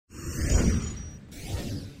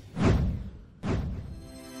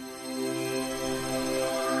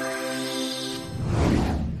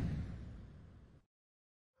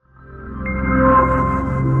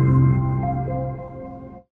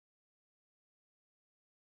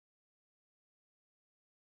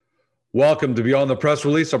Welcome to Beyond the Press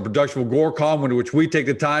Release, a production of Agoracom, in which we take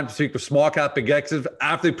the time to speak with small cap executives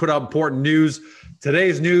after they put out important news.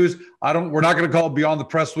 Today's news, we're not going to call it Beyond the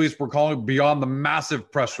Press Release. We're calling it Beyond the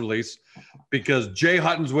Massive Press Release because Jay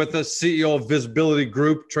Hutton's with us, CEO of Visibility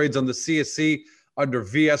Group, trades on the CSE under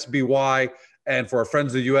VSBY, and for our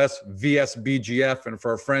friends in the US, VSBGF, and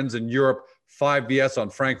for our friends in Europe, 5VS on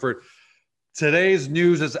Frankfurt. Today's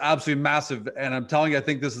news is absolutely massive, and I'm telling you, I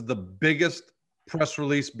think this is the biggest press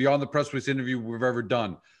release, Beyond the Press Release interview we've ever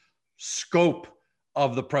done. Scope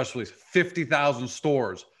of the press release, 50,000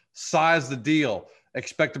 stores, size the deal,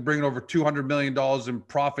 expect to bring in over $200 million in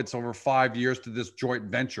profits over 5 years to this joint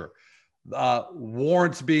venture.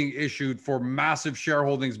 Warrants being issued for massive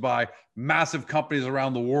shareholdings by massive companies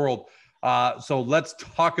around the world. So let's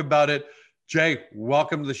talk about it. Jay,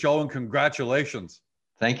 welcome to the show and congratulations.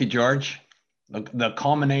 Thank you, George. The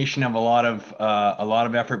culmination of a lot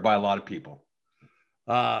of effort by a lot of people.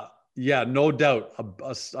 Yeah, no doubt.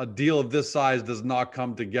 A deal of this size does not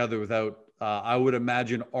come together without, I would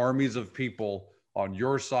imagine, armies of people on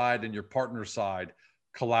your side and your partner's side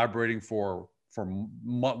collaborating for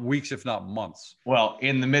weeks, if not months. Well,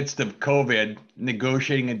 in the midst of COVID,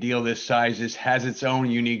 negotiating a deal this size has its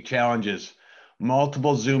own unique challenges.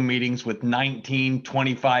 Multiple Zoom meetings with 19,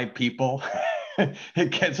 25 people. It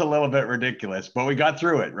gets a little bit ridiculous, but we got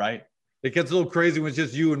through it, right? It gets a little crazy when it's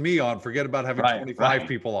just you and me on. Forget about having 25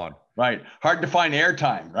 people on. Right. Hard to find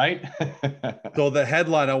airtime, right? So the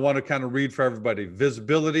headline I want to kind of read for everybody.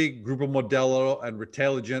 Visibility, Grupo Modelo, and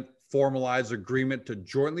Retailagent formalize agreement to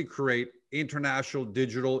jointly create international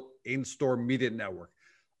digital in-store media network.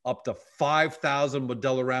 Up to 5,000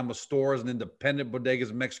 Modelorama stores and independent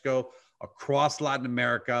bodegas in Mexico across Latin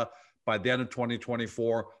America by the end of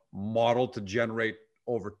 2024, modeled to generate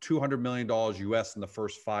over $200 million US in the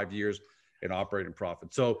first 5 years in operating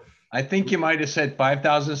profit. So I think you might have said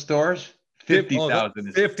 5,000 stores.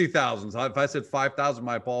 50,000. 50,000. If I said 5,000,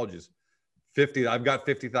 my apologies. 50. I've got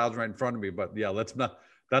 50,000 right in front of me, but yeah,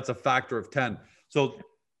 that's a factor of 10. So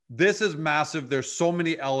this is massive. There's so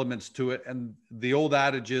many elements to it. And the old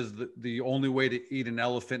adage is that the only way to eat an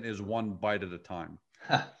elephant is one bite at a time.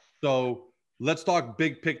 So let's talk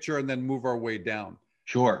big picture and then move our way down.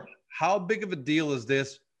 Sure. How big of a deal is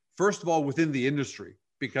this? First of all, within the industry,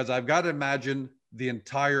 because I've got to imagine the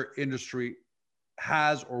entire industry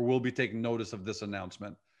has or will be taking notice of this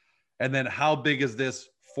announcement. And then how big is this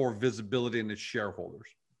for Visibility and its shareholders?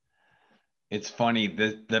 It's funny.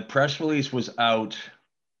 The press release was out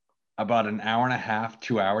about an hour and a half,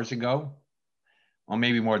 2 hours ago, or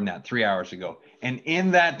maybe more than that, 3 hours ago. And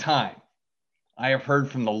in that time, I have heard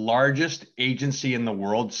from the largest agency in the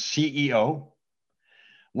world, CEO,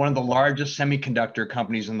 one of the largest semiconductor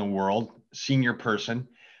companies in the world, senior person,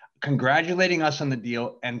 congratulating us on the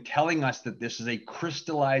deal and telling us that this is a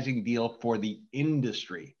crystallizing deal for the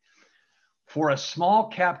industry. For a small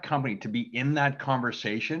cap company to be in that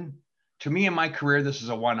conversation, to me in my career, this is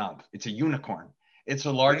a one-up. It's a unicorn. It's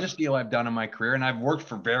the largest deal I've done in my career, and I've worked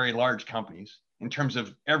for very large companies. In terms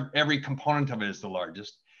of every component of it is the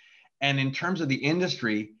largest. And in terms of the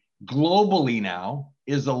industry, globally now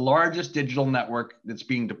is the largest digital network that's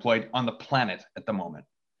being deployed on the planet at the moment.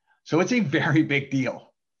 So it's a very big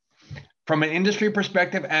deal from an industry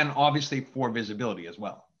perspective and obviously for Visibility as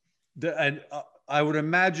well. And I would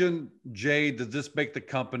imagine, Jay, does this make the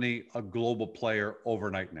company a global player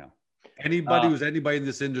overnight now? Anybody in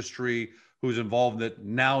this industry who's involved in it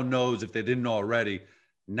now knows, if they didn't know already,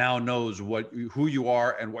 now knows who you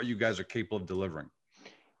are and what you guys are capable of delivering.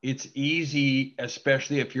 It's easy,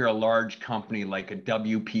 especially if you're a large company like a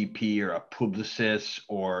WPP or a Publicis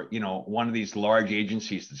or, one of these large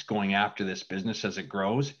agencies that's going after this business as it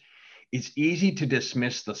grows. It's easy to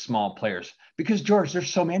dismiss the small players because, George, there's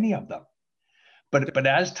so many of them. But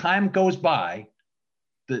as time goes by,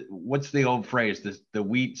 what's the old phrase? The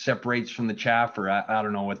wheat separates from the chaff, or I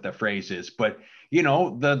don't know what the phrase is, but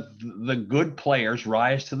the good players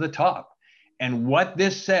rise to the top. And what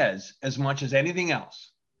this says, as much as anything else,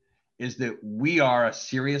 is that we are a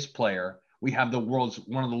serious player. We have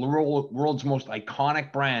one of the world's most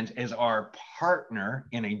iconic brands as our partner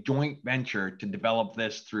in a joint venture to develop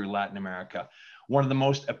this through Latin America. One of the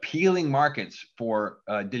most appealing markets for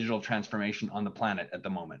digital transformation on the planet at the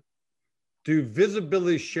moment. Do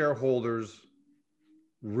Visibility shareholders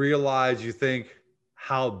realize, you think,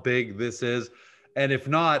 how big this is? And if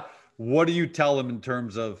not, what do you tell them in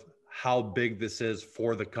terms of how big this is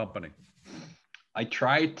for the company? I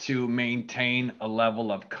try to maintain a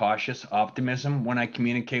level of cautious optimism when I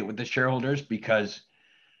communicate with the shareholders because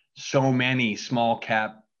so many small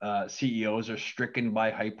cap CEOs are stricken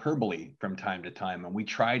by hyperbole from time to time, and we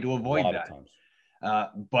try to avoid that.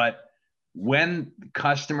 But When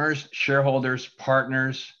customers, shareholders,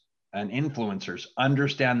 partners, and influencers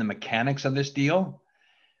understand the mechanics of this deal,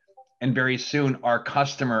 and very soon our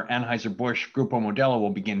customer, Anheuser-Busch, Grupo Modelo, will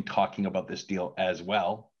begin talking about this deal as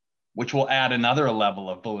well, which will add another level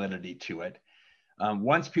of validity to it.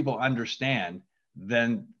 Once people understand,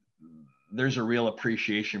 then there's a real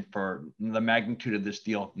appreciation for the magnitude of this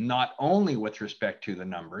deal, not only with respect to the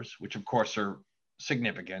numbers, which of course are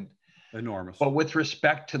significant, enormous, but with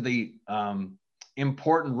respect to the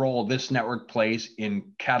important role this network plays in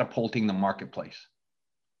catapulting the marketplace.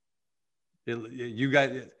 You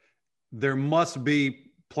guys, there must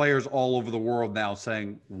be players all over the world now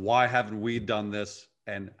saying, why haven't we done this?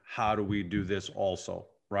 And how do we do this also,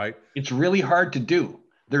 right? It's really hard to do.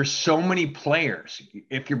 There's so many players.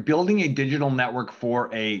 If you're building a digital network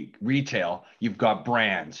for a retail, you've got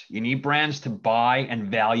brands. You need brands to buy and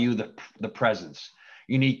value the presence.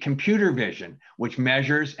 You need computer vision, which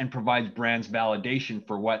measures and provides brands validation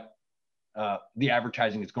for what the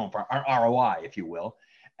advertising is going for, ROI, if you will.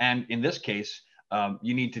 And in this case,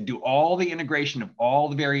 you need to do all the integration of all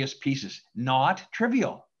the various pieces, not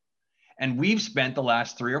trivial. And we've spent the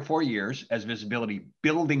last 3 or 4 years as Visibility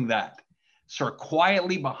building that, sort of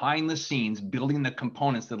quietly behind the scenes, building the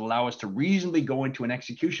components that allow us to reasonably go into an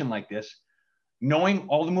execution like this, knowing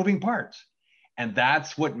all the moving parts. And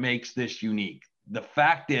that's what makes this unique. The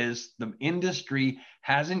fact is, the industry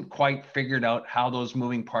hasn't quite figured out how those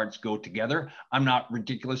moving parts go together. I'm not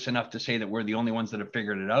ridiculous enough to say that we're the only ones that have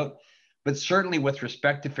figured it out, but certainly with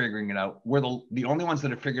respect to figuring it out, we're the only ones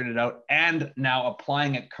that have figured it out and now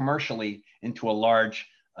applying it commercially into a large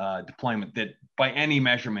deployment that by any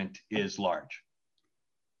measurement is large.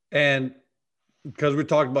 And because we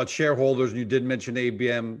talked about shareholders and you did mention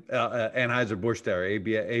ABM, Anheuser-Busch there,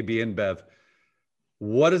 AB InBev,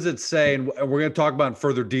 what does it say? And we're going to talk about in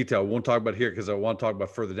further detail. We won't talk about here because I want to talk about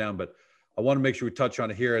further down, but I want to make sure we touch on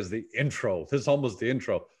it here as the intro. This is almost the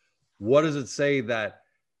intro. What does it say that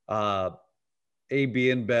AB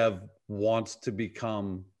InBev wants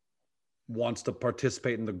to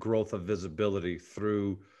participate in the growth of Visibility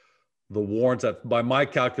through the warrants that, by my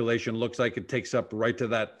calculation, looks like it takes up right to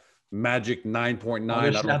that magic 9.9. I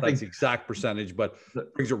don't know if that's the exact percentage, but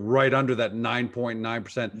brings it right under that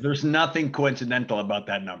 9.9%. There's nothing coincidental about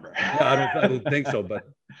that number. Yeah, I don't think so. But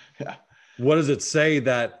yeah. What does it say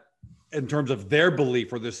that in terms of their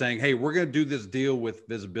belief, where they're saying, hey, we're going to do this deal with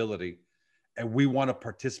Visibility and we want to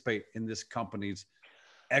participate in this company's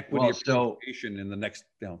equity appreciation in the next,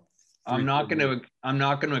 I'm not going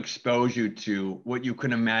to expose you to what you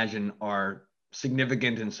can imagine are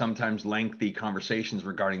significant and sometimes lengthy conversations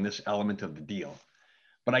regarding this element of the deal.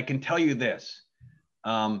 But I can tell you this,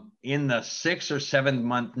 in the 6 or 7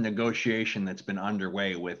 month negotiation that's been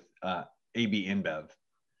underway with AB InBev,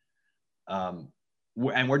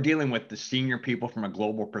 and we're dealing with the senior people from a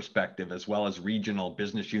global perspective, as well as regional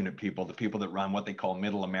business unit people, the people that run what they call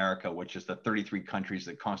Middle America, which is the 33 countries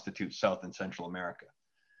that constitute South and Central America.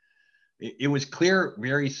 It was clear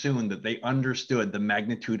very soon that they understood the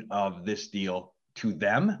magnitude of this deal to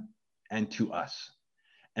them and to us.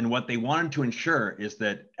 And what they wanted to ensure is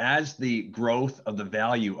that as the growth of the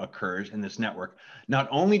value occurs in this network, not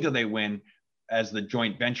only do they win as the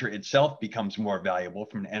joint venture itself becomes more valuable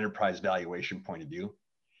from an enterprise valuation point of view,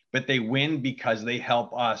 but they win because they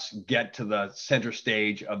help us get to the center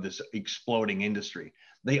stage of this exploding industry.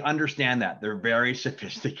 They understand that. They're very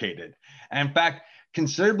sophisticated. And in fact,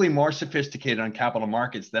 considerably more sophisticated on capital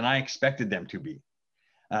markets than I expected them to be.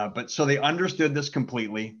 But so they understood this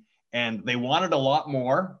completely and they wanted a lot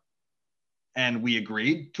more. And we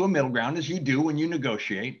agreed to a middle ground, as you do when you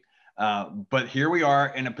negotiate. But here we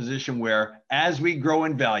are in a position where as we grow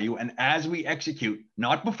in value and as we execute,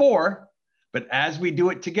 not before, but as we do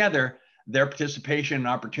it together, their participation and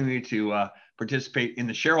opportunity to participate in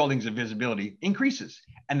the shareholdings of Visibility increases.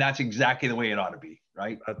 And that's exactly the way it ought to be.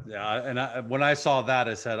 Right. Yeah. And when I saw that,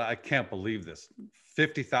 I said, I can't believe this.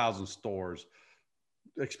 50,000 stores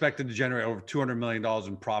expected to generate over $200 million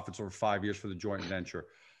in profits over 5 years for the joint venture.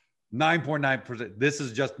 9.9%. This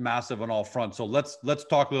is just massive on all fronts. So let's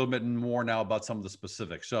talk a little bit more now about some of the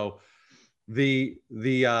specifics. So the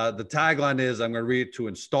tagline is, I'm going to read it, to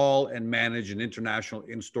install and manage an international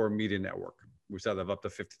in-store media network. We said they have up to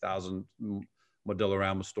 50,000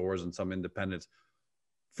 Modelorama stores and some independents.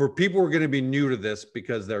 For people who are going to be new to this,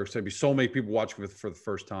 because there's going to be so many people watching for the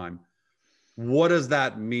first time, what does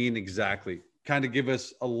that mean exactly? Kind of give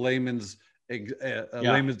us a layman's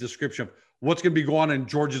description of what's going to be going on in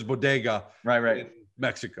George's Bodega in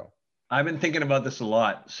Mexico. I've been thinking about this a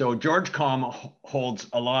lot. So George Com holds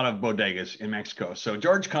a lot of bodegas in Mexico. So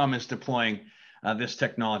George Com is deploying this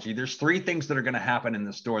technology, there's three things that are going to happen in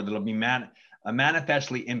the store that'll be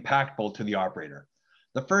manifestly impactful to the operator.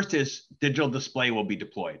 The first is digital display will be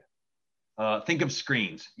deployed. Think of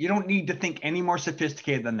screens. You don't need to think any more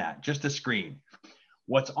sophisticated than that, just a screen.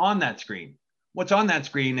 What's on that screen? What's on that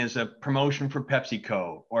screen is a promotion for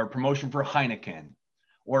PepsiCo, or a promotion for Heineken,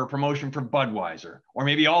 or a promotion for Budweiser, or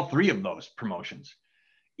maybe all three of those promotions.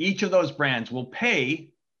 Each of those brands will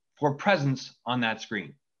pay for presence on that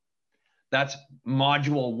screen. That's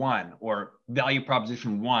module one, or value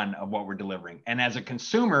proposition one of what we're delivering. And as a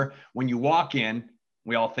consumer, when you walk in,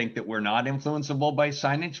 we all think that we're not influenceable by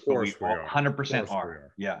signage, but we all 100%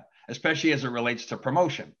 are. Yeah, especially as it relates to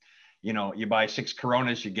promotion. You know, you buy 6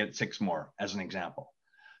 Coronas, you get 6 more, as an example.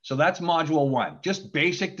 So that's module one, just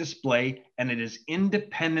basic display, and it is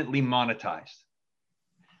independently monetized.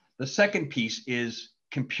 The second piece is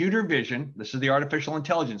computer vision. This is the artificial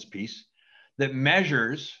intelligence piece that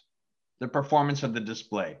measures the performance of the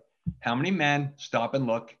display. How many men stop and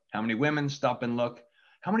look? How many women stop and look?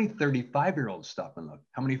 How many 35-year-olds stop and look?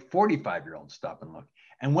 How many 45-year-olds stop and look?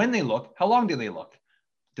 And when they look, how long do they look?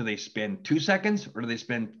 Do they spend 2 seconds or do they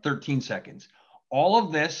spend 13 seconds? All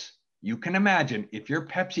of this, you can imagine, if you're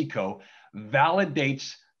PepsiCo,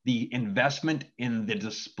 validates the investment in the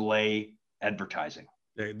display advertising.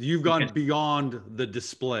 You've gone beyond the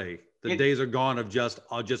display. The days are gone of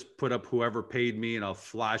I'll just put up whoever paid me and I'll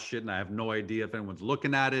flash it and I have no idea if anyone's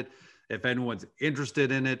looking at it, if anyone's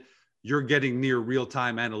interested in it. You're getting near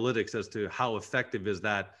real-time analytics as to how effective is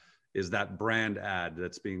that brand ad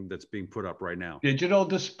that's being put up right now. Digital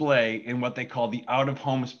display in what they call the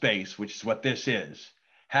out-of-home space, which is what this is,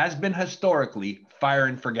 has been historically fire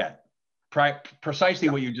and forget. Precisely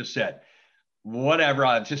what you just said. Whatever,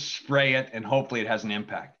 I'll just spray it and hopefully it has an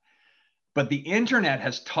impact. But the internet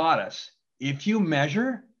has taught us, if you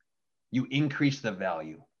measure, you increase the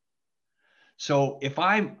value. So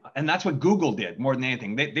and that's what Google did more than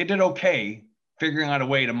anything. They did okay figuring out a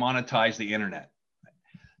way to monetize the internet.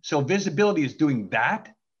 So visibility is doing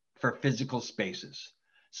that for physical spaces.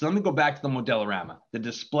 So let me go back to the Modelorama. The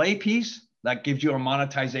display piece, that gives you a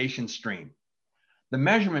monetization stream. The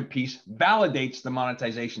measurement piece validates the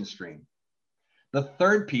monetization stream. The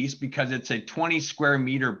third piece, because it's a 20 square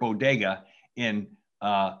meter bodega in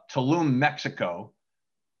Tulum, Mexico,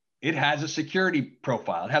 it has a security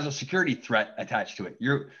profile. It has a security threat attached to it.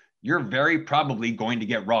 You're very probably going to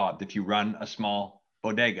get robbed if you run a small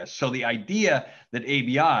bodega. So the idea that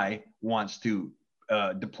ABI wants to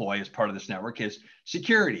deploy as part of this network is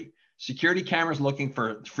security. Security cameras looking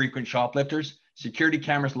for frequent shoplifters, security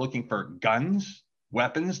cameras looking for guns,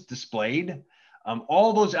 weapons displayed,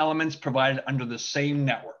 all those elements provided under the same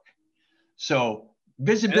network. So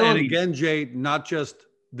visibility. And again, Jay, not just,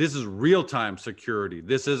 this is real-time security.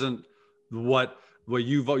 This isn't what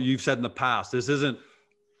you've said in the past. This isn't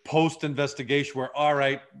post-investigation where, all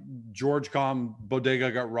right, George Com bodega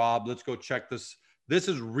got robbed. Let's go check this. This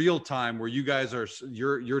is real-time where you guys are,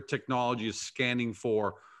 your technology is scanning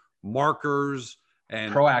for markers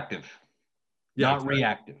and proactive, not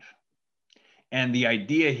reactive. And the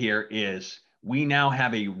idea here is we now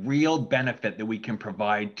have a real benefit that we can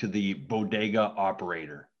provide to the bodega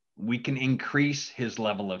operator. We can increase his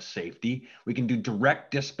level of safety. We can do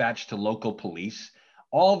direct dispatch to local police.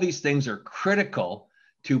 All these things are critical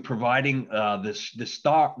to providing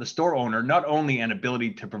the store owner not only an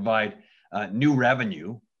ability to provide new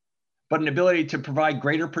revenue, but an ability to provide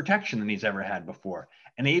greater protection than he's ever had before.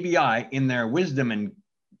 And ABI, in their wisdom and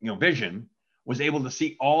vision, was able to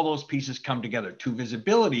see all those pieces come together. To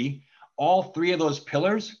visibility, all three of those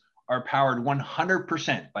pillars are powered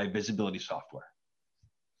 100% by visibility software.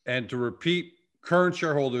 And to repeat, current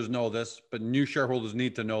shareholders know this, but new shareholders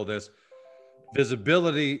need to know this.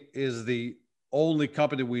 Visibility is the only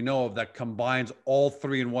company we know of that combines all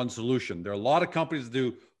three in one solution. There are a lot of companies that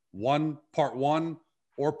do part one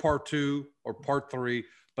or part two or part three,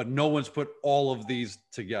 but no one's put all of these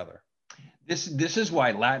together. This is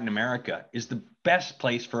why Latin America is the best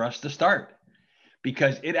place for us to start,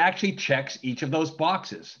 because it actually checks each of those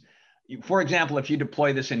boxes. For example, if you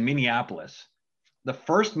deploy this in Minneapolis, the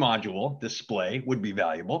first module, display, would be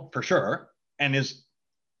valuable for sure, and is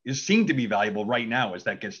seen to be valuable right now as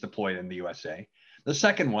that gets deployed in the USA. The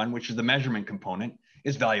second one, which is the measurement component,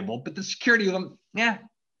 is valuable, but the security of them,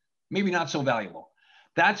 maybe not so valuable.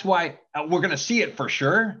 That's why we're going to see it for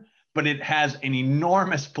sure, but it has an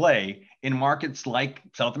enormous play in markets like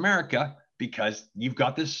South America, because you've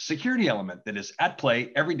got this security element that is at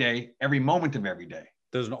play every day, every moment of every day.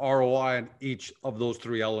 There's an ROI on each of those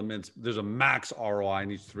three elements. There's a max ROI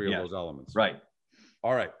in each three of those elements. Right.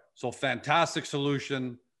 All right. So fantastic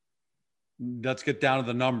solution. let's get down to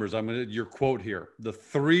the numbers. Your quote here. The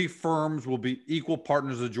three firms will be equal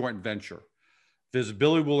partners of the joint venture.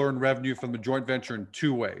 Visibility will earn revenue from the joint venture in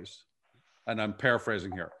two ways. And I'm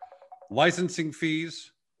paraphrasing here. Licensing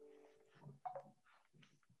fees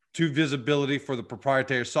to Visibility for the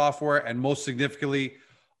proprietary software, and most significantly,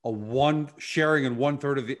 sharing in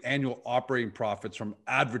 1/3 of the annual operating profits from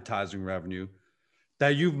advertising revenue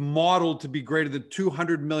that you've modeled to be greater than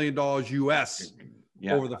 $200 million US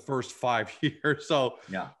over the first 5 years. So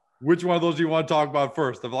which one of those do you want to talk about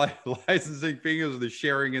first? The licensing fees or the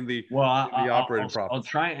sharing in the operating profits?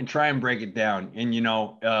 I'll try and break it down. And,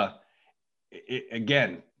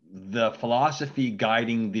 again, the philosophy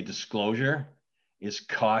guiding the disclosure is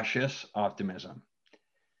cautious optimism.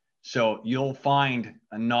 So you'll find,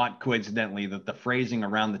 not coincidentally, that the phrasing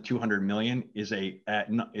around the 200 million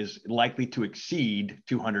is likely to exceed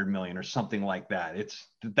 200 million or something like that.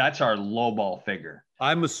 That's our lowball figure.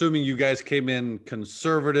 I'm assuming you guys came in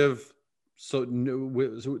conservative, so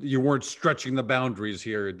you weren't stretching the boundaries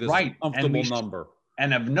here. This right, comfortable number.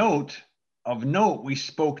 And of note, we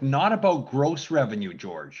spoke not about gross revenue,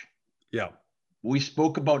 George. Yeah, we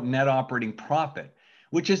spoke about net operating profit,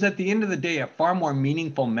 which is at the end of the day a far more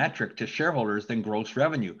meaningful metric to shareholders than gross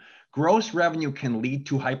revenue. Gross revenue can lead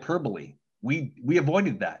to hyperbole. We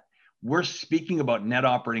avoided that. We're speaking about net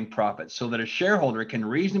operating profit so that a shareholder can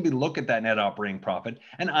reasonably look at that net operating profit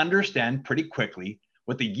and understand pretty quickly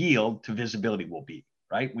what the yield to Visibility will be,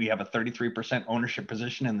 right? We have a 33% ownership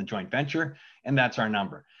position in the joint venture, and that's our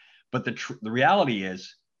number. But the reality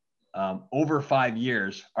is, over 5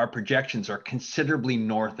 years, our projections are considerably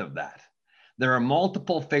north of that. There are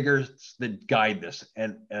multiple figures that guide this,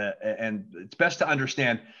 and it's best to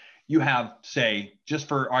understand. You have, say, just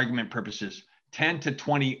for argument purposes, 10 to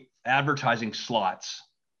 20 advertising slots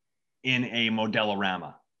in a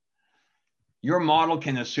Modelorama. Your model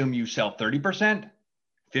can assume you sell 30%,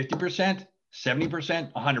 50%,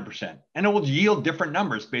 70%, 100%, and it will yield different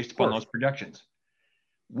numbers based upon those projections.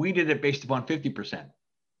 We did it based upon 50%,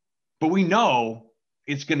 but we know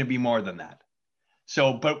it's going to be more than that.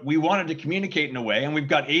 So, but we wanted to communicate in a way, and we've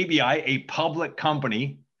got ABI, a public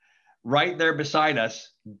company, right there beside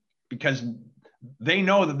us, because they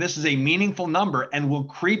know that this is a meaningful number and will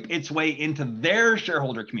creep its way into their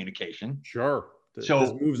shareholder communication. Sure.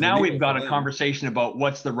 So now we've got a conversation about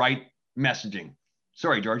what's the right messaging.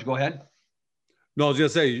 Sorry, George, go ahead. No, I was going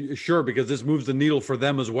to say, sure, because this moves the needle for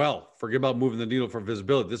them as well. Forget about moving the needle for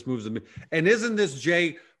Visibility. This moves the, and isn't this,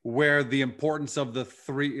 Jay, where the importance of the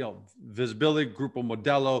three, Visibility, Grupo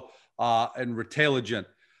Modelo, and Retailagent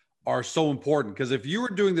are so important? Because if you were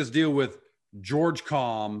doing this deal with George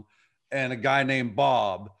Com and a guy named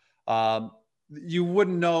Bob, you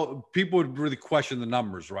wouldn't know. People would really question the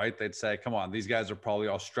numbers, right? They'd say, come on, these guys are probably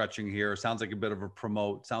all stretching here. Sounds like a bit of a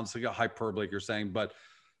promote. Sounds like a hyperbole, like you're saying. But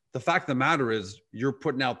the fact of the matter is, you're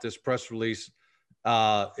putting out this press release.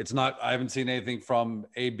 It's not, I haven't seen anything from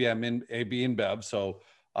AB InBev. So,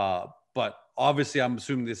 but obviously I'm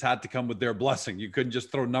assuming this had to come with their blessing. You couldn't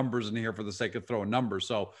just throw numbers in here for the sake of throwing numbers.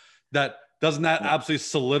 So doesn't that absolutely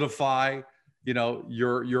solidify,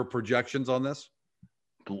 your projections on this?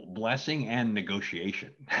 Blessing and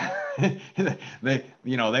negotiation. They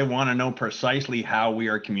want to know precisely how we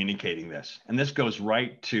are communicating this. And this goes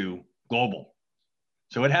right to global.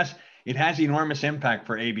 So it has enormous impact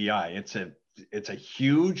for ABI. It's a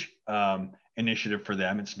huge initiative for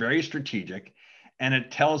them. It's very strategic, and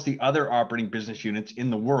it tells the other operating business units in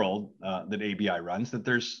the world that ABI runs that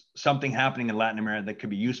there's something happening in Latin America that could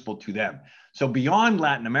be useful to them. So beyond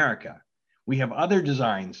Latin America, we have other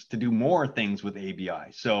designs to do more things with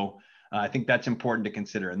ABI. So I think that's important to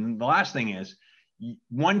consider. And the last thing is,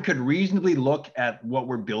 one could reasonably look at what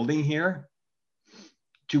we're building here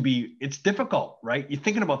it's difficult, right? You're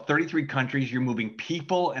thinking about 33 countries, you're moving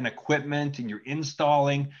people and equipment, and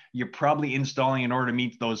you're probably installing in order to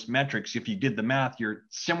meet those metrics. If you did the math, you're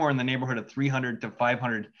somewhere in the neighborhood of 300 to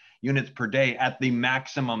 500 units per day at the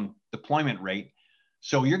maximum deployment rate.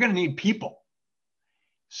 So you're going to need people.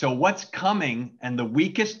 So what's coming, and the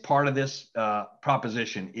weakest part of this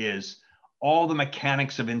proposition is all the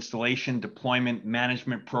mechanics of installation, deployment,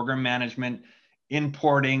 management, program management,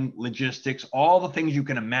 importing, logistics, all the things you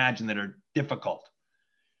can imagine that are difficult.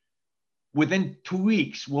 Within 2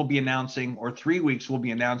 weeks, we'll be announcing, or 3 weeks, we'll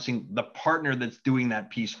be announcing the partner that's doing that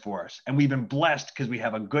piece for us. And we've been blessed because we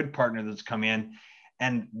have a good partner that's come in.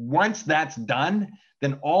 And once that's done,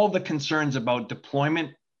 then all the concerns about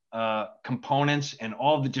deployment components and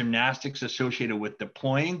all the gymnastics associated with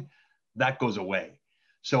deploying, that goes away.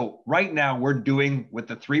 So right now we're doing with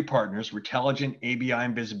the three partners, Retelligent, ABI,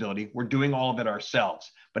 and Visibility, we're doing all of it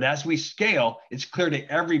ourselves. But as we scale, it's clear to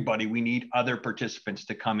everybody we need other participants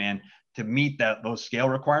to come in to meet those scale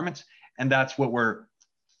requirements. And that's what we're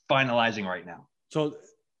finalizing right now. So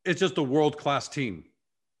it's just a world-class team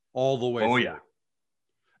all the way through. Yeah.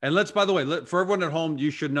 And by the way, for everyone at home,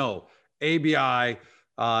 you should know ABI,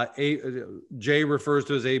 Jay refers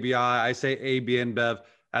to as ABI. I say AB InBev.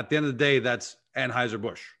 At the end of the day, that's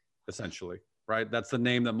Anheuser-Busch, essentially, right? That's the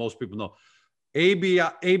name that most people know. AB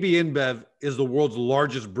InBev is the world's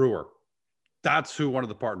largest brewer. That's who one of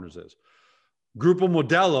the partners is. Grupo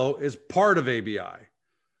Modelo is part of ABI,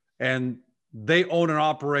 and they own and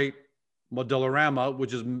operate Modelorama,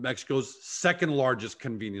 which is Mexico's second largest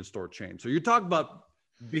convenience store chain. So you're talking about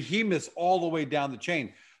behemoths all the way down the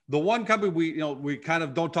chain. The one company we kind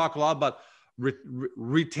of don't talk a lot about,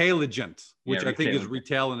 Retailligent, which I think is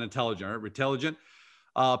retail and intelligent, right? Retailligent.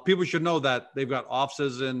 People should know that they've got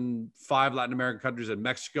offices in 5 Latin American countries and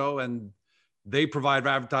Mexico, and they provide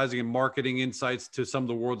advertising and marketing insights to some of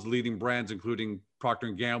the world's leading brands, including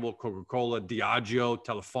Procter & Gamble, Coca-Cola, Diageo,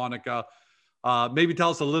 Telefonica. Maybe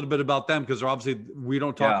tell us a little bit about them, because obviously we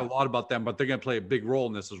don't talk a lot about them, but they're going to play a big role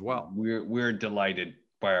in this as well. We're delighted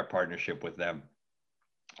by our partnership with them.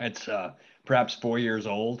 It's perhaps 4 years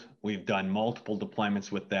old. We've done multiple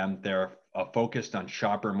deployments with them. They're focused on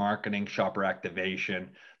shopper marketing, shopper activation,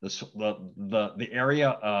 the area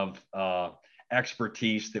of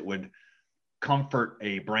expertise that would comfort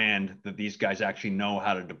a brand that these guys actually know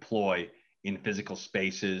how to deploy in physical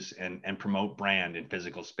spaces and promote brand in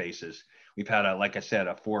physical spaces. We've had, like I said,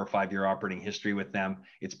 a 4 or 5 year operating history with them.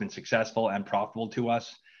 It's been successful and profitable to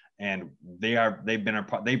us. And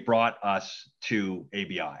they brought us to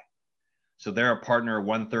ABI. So they're a partner,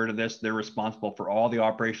 1/3 of this. They're responsible for all the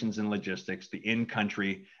operations and logistics, the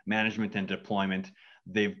in-country management and deployment.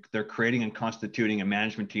 They're creating and constituting a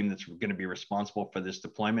management team that's going to be responsible for this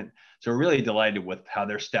deployment. So we're really delighted with how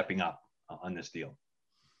they're stepping up on this deal.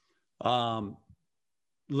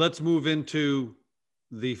 Let's move into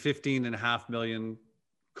the 15.5 million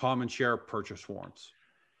common share purchase warrants.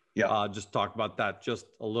 Yeah. Just talk about that just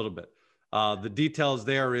a little bit. The details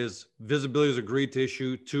there is Visibility has agreed to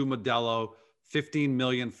issue to Modelo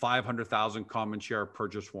 15,500,000 common share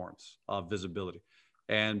purchase warrants of Visibility.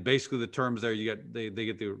 And basically the terms there, they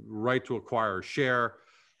get the right to acquire a share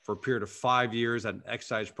for a period of 5 years at an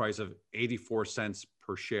exercise price of 84 cents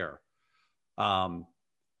per share.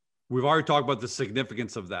 We've already talked about the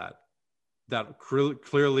significance of that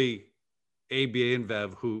clearly ABI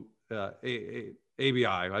InBev, who ABI,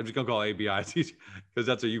 I'm just going to call it ABI because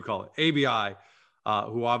that's what you call it. ABI,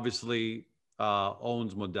 who obviously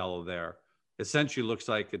owns Modelo there, essentially looks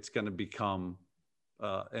like it's going to become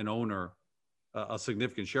an owner, a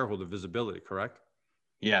significant shareholder of Visibility, correct?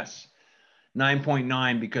 Yes.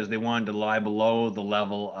 9.9 because they wanted to lie below the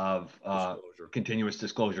level of continuous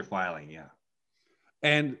disclosure filing. Yeah.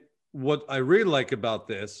 And what I really like about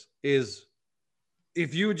this is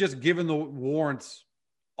if you had just given the warrants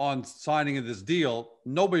on signing of this deal,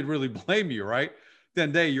 nobody'd really blame you, right?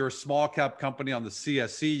 Then you're a small cap company on the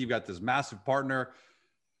CSE. You've got this massive partner,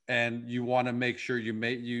 and you want to make sure you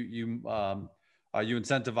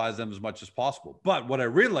incentivize them as much as possible. But what I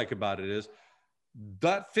really like about it is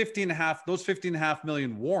that those 15.5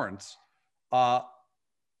 million warrants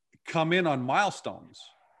come in on milestones,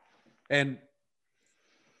 and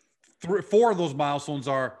 4 of those milestones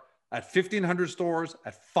are at 1,500 stores,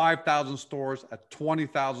 at 5,000 stores, at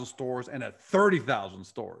 20,000 stores, and at 30,000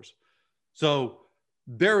 stores. So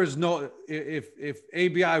there is no, if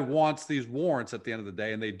ABI wants these warrants at the end of the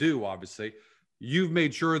day, and they do, obviously, you've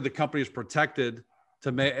made sure the company is protected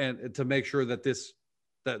to make sure that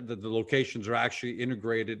the locations are actually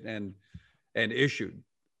integrated and issued.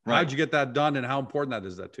 Right. How'd you get that done, and how important that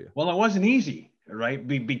is that to you? Well, it wasn't easy, right?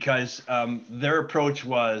 Because their approach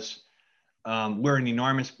was, we're an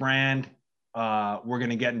enormous brand. We're going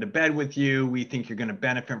to get into bed with you. We think you're going to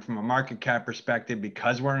benefit from a market cap perspective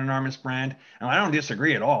because we're an enormous brand. And I don't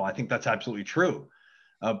disagree at all. I think that's absolutely true.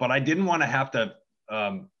 But I didn't want to have to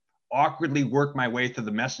awkwardly work my way through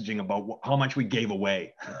the messaging about how much we gave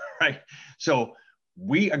away, right? So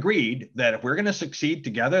we agreed that if we're going to succeed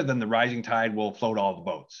together, then the rising tide will float all the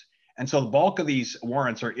boats. And so the bulk of these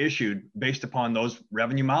warrants are issued based upon those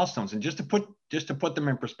revenue milestones. And just to put them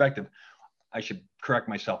in perspective, I should correct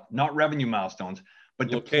myself, not revenue milestones, but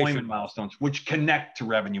deployment milestones, which connect to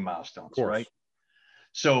revenue milestones, right?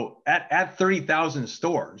 So at 30,000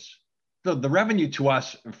 stores, the revenue to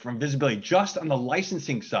us from Visibility, just on the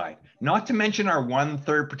licensing side, not to mention our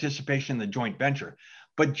 1/3 participation in the joint venture,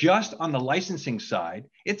 but just on the licensing side,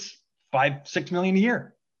 it's 5-6 million a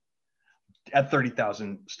year at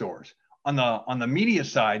 30,000 stores. On the media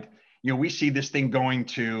side, we see this thing going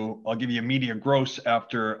to, I'll give you a media gross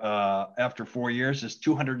after 4 years is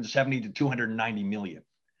 270 to 290 million.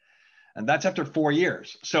 And that's after 4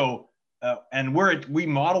 years. So, and we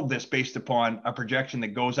modeled this based upon a projection that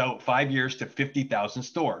goes out 5 years to 50,000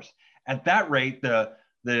 stores. At that rate, the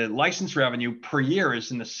license revenue per year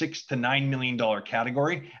is in the $6 to $9 million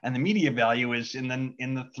category, and the media value is in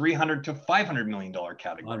the $300 to $500 million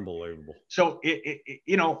category. Unbelievable. So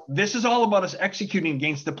this is all about us executing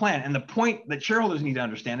against the plan. And the point that shareholders need to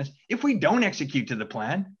understand is, if we don't execute to the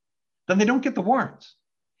plan, then they don't get the warrants.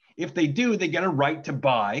 If they do, they get a right to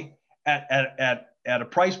buy at a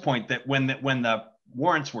price point that when the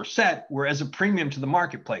warrants were set, were as a premium to the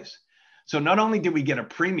marketplace. So not only did we get a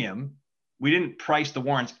premium, we didn't price the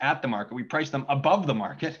warrants at the market. We priced them above the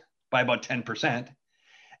market by about 10%.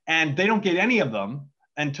 And they don't get any of them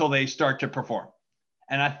until they start to perform.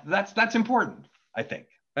 And that's important, I think.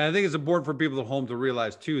 And I think it's important for people at home to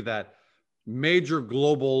realize, too, that major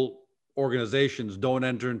global organizations don't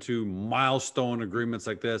enter into milestone agreements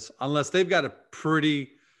like this unless they've got a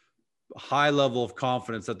pretty high level of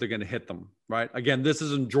confidence that they're going to hit them, right? Again, this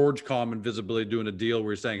isn't George Com and Visibility doing a deal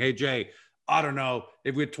where you're saying, hey, Jay, I don't know,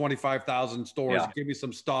 if we had 25,000 stores, give me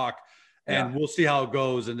some stock and we'll see how it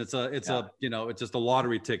goes. And it's just a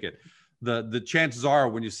lottery ticket. The chances are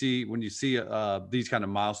when you see these kind of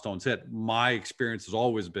milestones hit, my experience has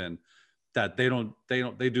always been that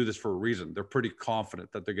they do this for a reason. They're pretty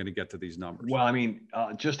confident that they're going to get to these numbers. Well, I mean,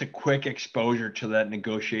 just a quick exposure to that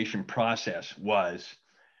negotiation process was,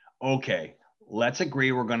 okay, let's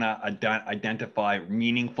agree we're going to identify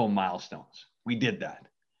meaningful milestones. We did that.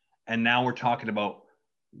 And now we're talking about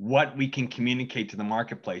what we can communicate to the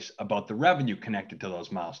marketplace about the revenue connected to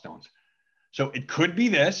those milestones. So it could be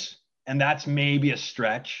this, and that's maybe a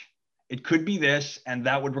stretch. It could be this, and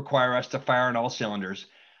that would require us to fire on all cylinders.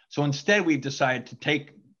 So instead, we've decided to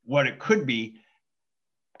take what it could be,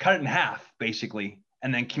 cut it in half, basically,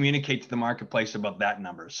 and then communicate to the marketplace about that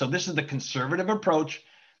number. So this is the conservative approach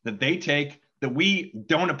that they take, that we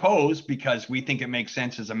don't oppose because we think it makes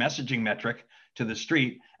sense as a messaging metric to the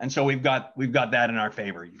street. And so we've got that in our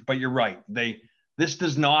favor. But you're right.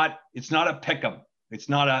 It's not a pick 'em. It's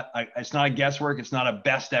not a guesswork. It's not a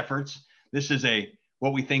best efforts. This is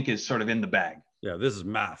what we think is sort of in the bag. Yeah, this is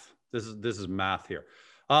math. This is math here.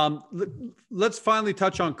 Let's finally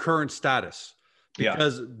touch on current status,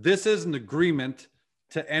 because this is an agreement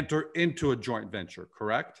to enter into a joint venture,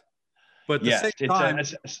 correct? But at the same time,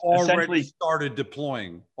 it's already started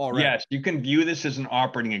deploying already. Yes, you can view this as an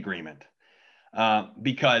operating agreement.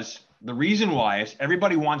 Because the reason why is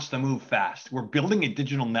everybody wants to move fast. We're building a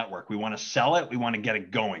digital network. We want to sell it. We want to get it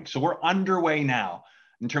going. So we're underway now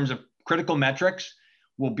in terms of critical metrics.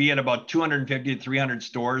 We'll be at about 250 to 300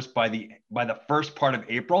 stores by the first part of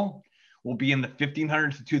April. We'll be in the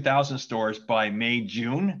 1,500 to 2,000 stores by May,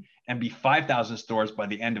 June, and be 5,000 stores by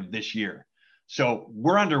the end of this year. So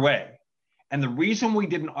we're underway. And the reason we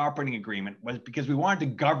did an operating agreement was because we wanted to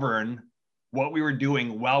govern what we were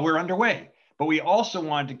doing while we're underway. But we also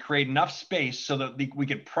wanted to create enough space so that we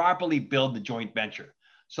could properly build the joint venture.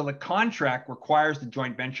 So the contract requires the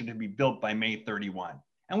joint venture to be built by May 31.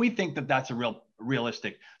 And we think that that's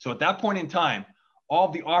realistic. So at that point in time, all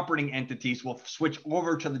the operating entities will switch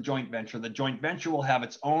over to the joint venture. The joint venture will have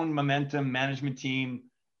its own momentum, management team,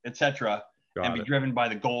 et cetera, and be driven by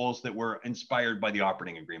the goals that were inspired by the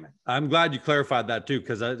operating agreement. I'm glad you clarified that too,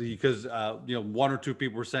 because one or two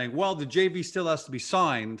people were saying, well, the JV still has to be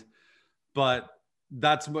signed, but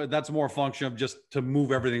that's more a function of just to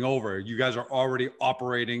move everything over. You guys are already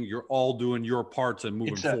operating. You're all doing your parts and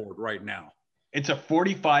moving forward right now. It's a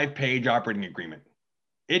 45-page operating agreement.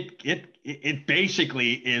 It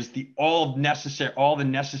basically is all the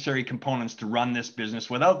necessary components to run this business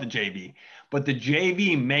without the JV. But the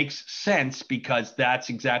JV makes sense because that's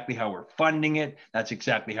exactly how we're funding it. That's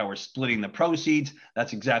exactly how we're splitting the proceeds.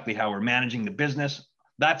 That's exactly how we're managing the business.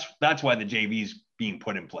 That's why the JV is being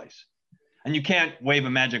put in place. And you can't wave a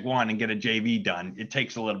magic wand and get a JV done. It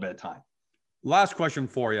takes a little bit of time. Last question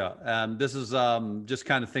for you. This is just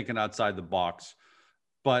kind of thinking outside the box.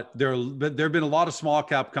 But there have been a lot of small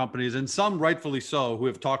cap companies, and some rightfully so, who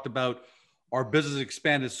have talked about our business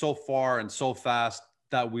expanded so far and so fast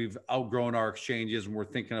that we've outgrown our exchanges, and we're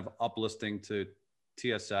thinking of uplisting to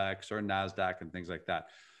TSX or NASDAQ and things like that.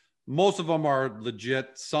 Most of them are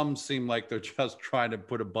legit. Some seem like they're just trying to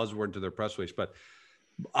put a buzzword into their press release. But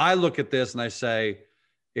I look at this and I say,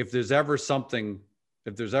 if there's ever a company,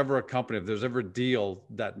 if there's ever a deal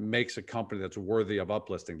that makes a company that's worthy of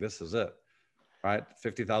uplisting, this is it. right?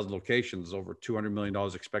 50,000 locations, over $200 million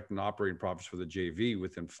expecting operating profits for the JV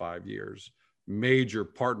within 5 years. Major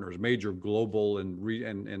partners, major global and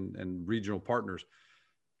regional partners.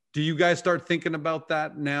 Do you guys start thinking about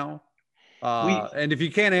that now? And if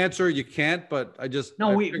you can't answer, you can't. But I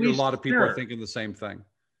figure a lot of people are thinking the same thing.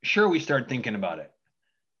 Sure, we start thinking about it,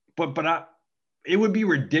 but it would be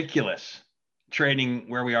ridiculous trading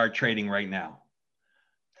where we are trading right now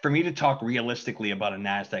for me to talk realistically about a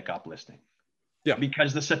NASDAQ uplisting. Yeah,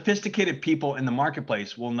 because the sophisticated people in the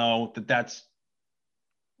marketplace will know that that's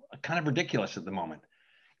kind of ridiculous at the moment.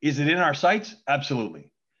 Is it in our sights?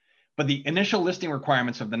 Absolutely. But the initial listing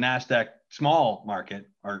requirements of the NASDAQ small market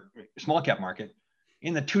or small cap market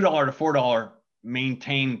in the $2 to $4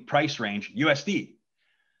 maintain price range USD.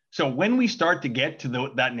 So when we start to get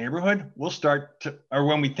to that neighborhood, we'll start to, or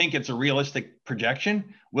when we think it's a realistic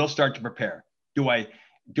projection, we'll start to prepare. Do I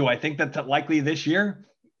think that's likely this year?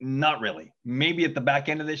 Not really. Maybe at the back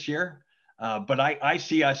end of this year. But I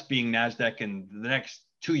see us being NASDAQ in the next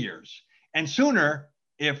 2 years and sooner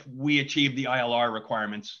if we achieve the ILR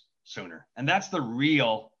requirements sooner. And that's the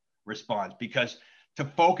real response, because to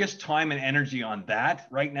focus time and energy on that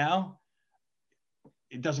right now,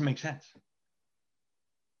 it doesn't make sense.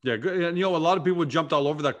 Yeah, and a lot of people jumped all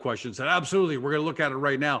over that question and said, absolutely, we're going to look at it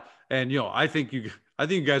right now. And I think you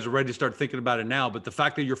guys are ready to start thinking about it now. But the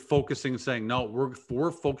fact that you're focusing and saying, no,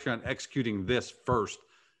 we're focusing on executing this first,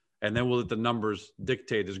 and then we'll let the numbers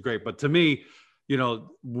dictate is great. But to me,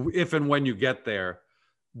 if and when you get there,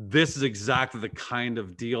 this is exactly the kind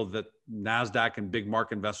of deal that NASDAQ and big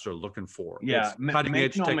market investors are looking for. Yeah, it's cutting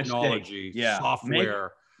edge technology,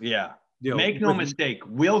 software. Make no mistake,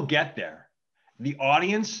 we'll get there. The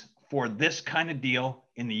audience for this kind of deal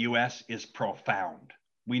in the US is profound.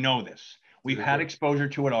 We know this. We've had exposure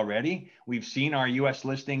to it already. We've seen our US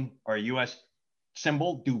listing, our US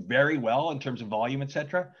symbol do very well in terms of volume, et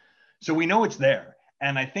cetera. So we know it's there.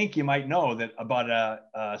 And I think you might know that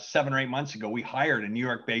about 7 or 8 months ago, we hired a New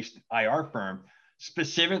York-based IR firm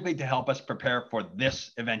specifically to help us prepare for this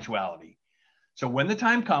eventuality. So when the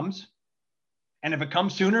time comes, and if it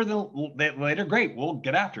comes sooner than later, great, we'll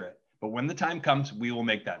get after it. But when the time comes, we will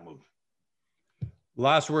make that move.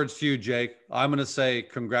 Last words to you, Jake. I'm going to say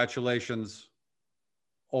congratulations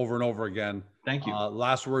over and over again. Thank you.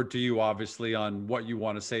 Last word to you, obviously, on what you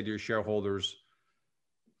want to say to your shareholders.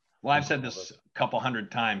 Well, I've said this a couple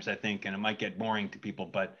hundred times, I think, and it might get boring to people,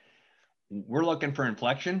 but we're looking for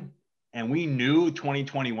inflection, and we knew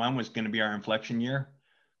 2021 was going to be our inflection year.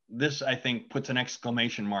 This, I think, puts an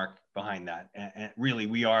exclamation mark behind that. And really,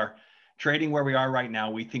 we are trading where we are right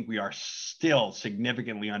now. We think we are still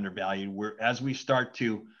significantly undervalued. As we start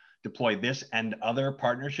to deploy this and other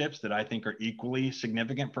partnerships that I think are equally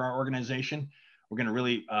significant for our organization, we're going to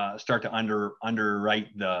really start to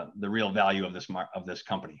underwrite the real value of this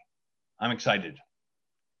company. I'm excited.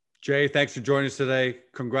 Jay, thanks for joining us today.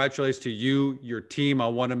 Congratulations to you, your team. I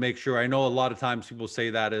want to make sure, I know a lot of times people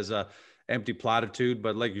say that as a empty platitude,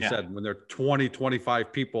 but like you said, when there are 20,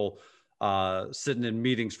 25 people sitting in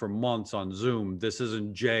meetings for months on Zoom, this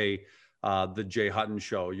isn't the Jay Hutton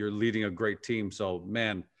show. You're leading a great team. So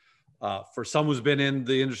man, for someone who's been in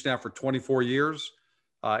the industry now for 24 years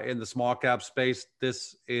in the small cap space,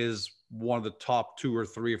 this is one of the top 2 or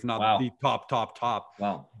 3, if not the top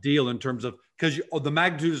deal in terms of, because the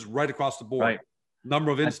magnitude is right across the board.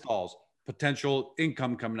 Number of installs, potential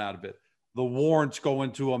income coming out of it. The warrants go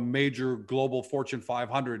into a major global Fortune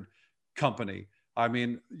 500 company. I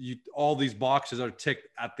mean, all these boxes are ticked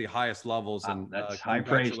at the highest levels. And that's high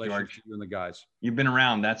praise, George. To you and the guys. You've been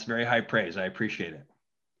around. That's very high praise. I appreciate it.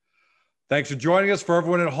 Thanks for joining us. For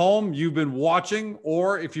everyone at home, you've been watching,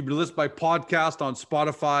 or if you've been listening by podcast on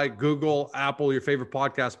Spotify, Google, Apple, your favorite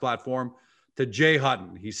podcast platform, to Jay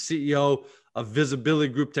Hutton. He's CEO of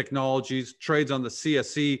Visibility Group Technologies, trades on the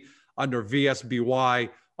CSE under VSBY,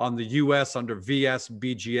 on the US under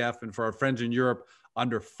VSBGF, and for our friends in Europe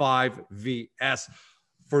under 5VS.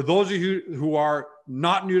 For those of you who are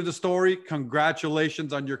not new to the story,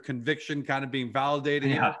 congratulations on your conviction kind of being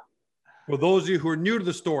validated here. For those of you who are new to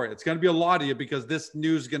the story, it's going to be a lot of you because this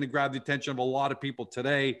news is going to grab the attention of a lot of people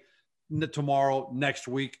today, tomorrow, next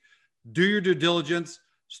week. Do your due diligence.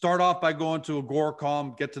 Start off by going to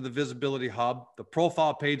Agoracom, get to the Visibility Hub, the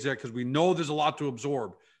profile page there, because we know there's a lot to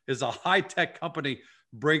absorb. It's a high-tech company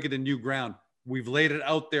breaking a new ground. We've laid it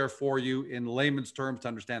out there for you in layman's terms to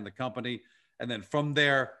understand the company. And then from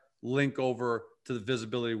there, link over to the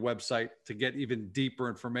Visibility website to get even deeper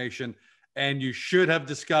information. And you should have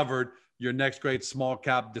discovered your next great small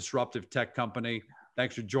cap disruptive tech company.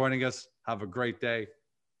 Thanks for joining us. Have a great day.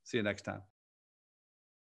 See you next time.